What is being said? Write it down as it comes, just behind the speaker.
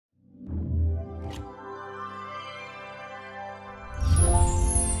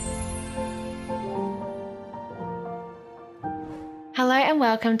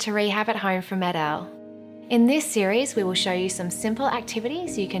welcome to Rehab at Home from MED-EL. In this series, we will show you some simple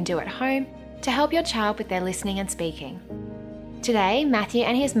activities you can do at home to help your child with their listening and speaking. Today, Matthew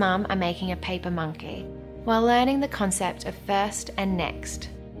and his mum are making a paper monkey while learning the concept of first and next.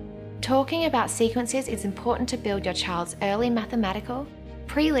 Talking about sequences is important to build your child's early mathematical,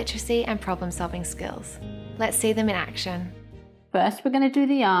 pre-literacy and problem-solving skills. Let's see them in action. First, we're going to do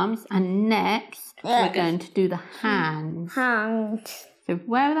the arms, and next, we're going to do the hands. Hands. So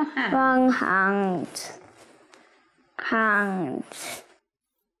where are the hands? One hand. Hands.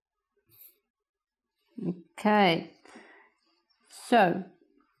 Okay. So,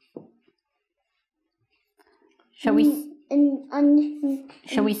 shall we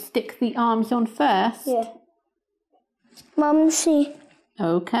stick the arms on first? Yeah. Mum, see.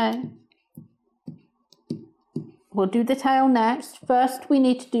 Okay. We'll do the tail next. First, we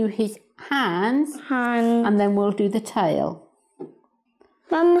need to do his hands, and then we'll do the tail.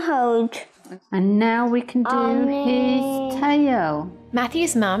 Mum, hold. And now we can do his tail.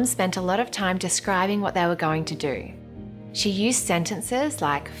 Matthew's mum spent a lot of time describing what they were going to do. She used sentences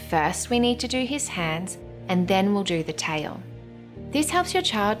like, first we need to do his hands, and then we'll do the tail. This helps your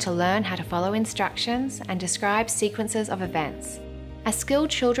child to learn how to follow instructions and describe sequences of events, a skill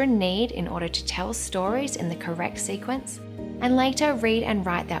children need in order to tell stories in the correct sequence and later read and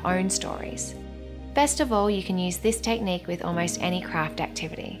write their own stories. Best of all, you can use this technique with almost any craft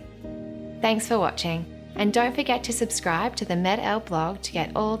activity. Thanks for watching, and don't forget to subscribe to the MED-EL blog to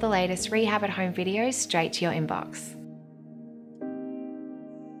get all the latest Rehab at Home videos straight to your inbox.